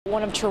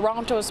One of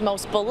Toronto's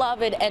most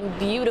beloved and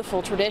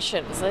beautiful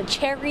traditions, the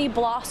cherry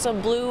blossom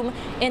bloom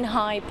in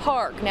High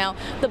Park. Now,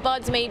 the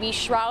buds may be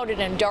shrouded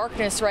in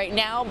darkness right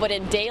now, but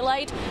in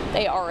daylight,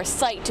 they are a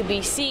sight to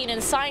be seen.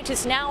 And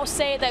scientists now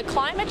say that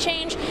climate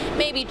change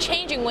may be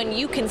changing when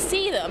you can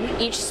see them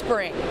each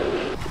spring.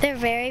 They're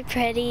very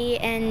pretty,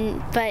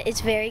 but it's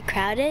very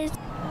crowded.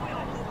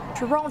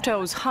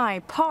 Toronto's High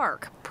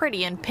Park,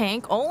 pretty in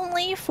pink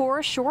only for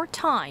a short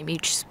time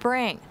each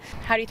spring.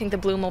 How do you think the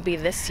bloom will be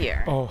this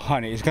year? Oh,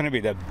 honey, it's going to be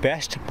the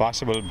best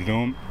possible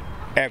bloom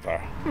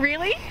ever.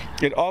 Really?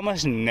 It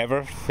almost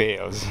never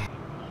fails.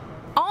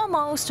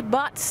 Almost,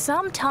 but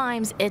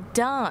sometimes it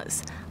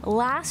does.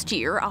 Last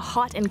year, a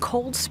hot and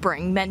cold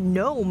spring meant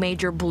no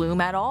major bloom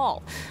at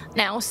all.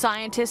 Now,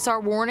 scientists are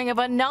warning of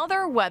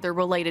another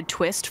weather-related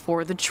twist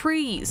for the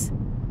trees.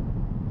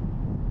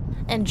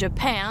 In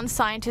Japan,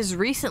 scientists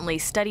recently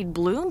studied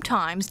bloom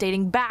times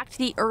dating back to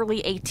the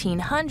early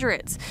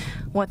 1800s.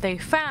 What they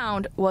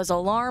found was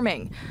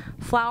alarming.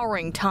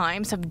 Flowering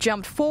times have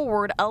jumped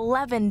forward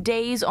 11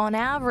 days on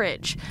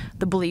average.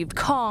 The believed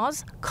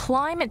cause?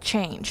 Climate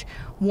change.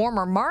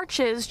 Warmer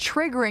Marches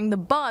triggering the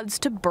buds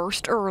to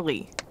burst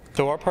early.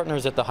 So our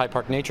partners at the High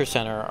Park Nature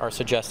Center are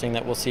suggesting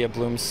that we'll see a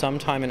bloom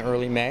sometime in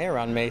early May,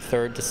 around May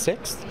 3rd to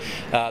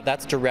 6th.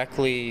 That's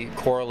directly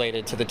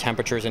correlated to the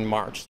temperatures in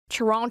March.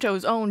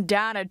 Toronto's own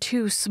data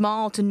too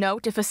small to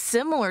note if a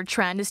similar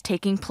trend is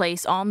taking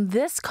place on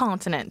this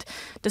continent,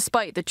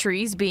 despite the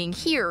trees being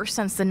here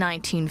since the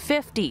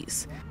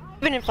 1950s. We've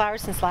been in flower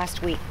since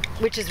last week,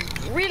 which is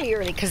really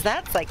early because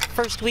that's like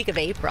first week of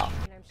April.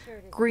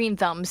 Green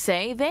Thumbs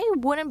say they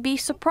wouldn't be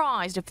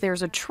surprised if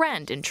there's a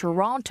trend in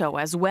Toronto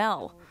as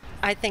well.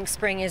 I think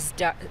spring is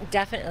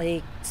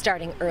definitely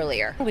starting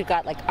earlier. We've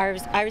got like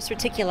Iris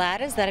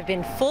reticulatas that have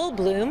been full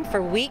bloom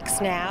for weeks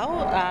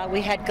now.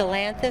 We had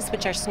galanthus,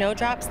 which are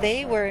snowdrops.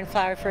 They were in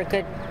flower for a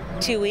good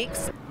 2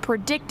 weeks.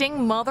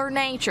 Predicting Mother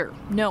Nature,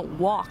 no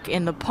walk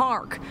in the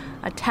park,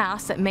 a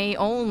task that may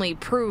only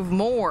prove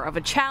more of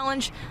a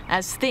challenge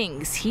as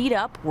things heat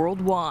up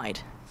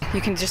worldwide.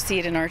 You can just see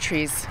it in our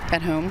trees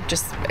at home,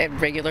 just a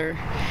regular,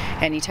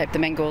 any type. The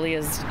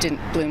Mangolias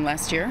didn't bloom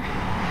last year,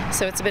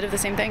 so it's a bit of the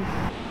same thing.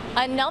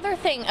 Another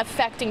thing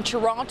affecting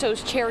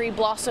Toronto's cherry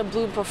blossom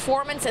bloom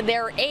performance,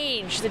 their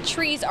age. The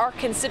trees are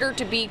considered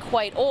to be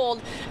quite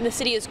old, and the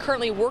city is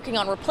currently working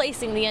on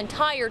replacing the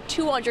entire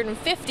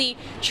 250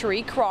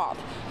 tree crop.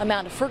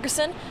 Amanda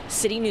Ferguson,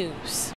 City News.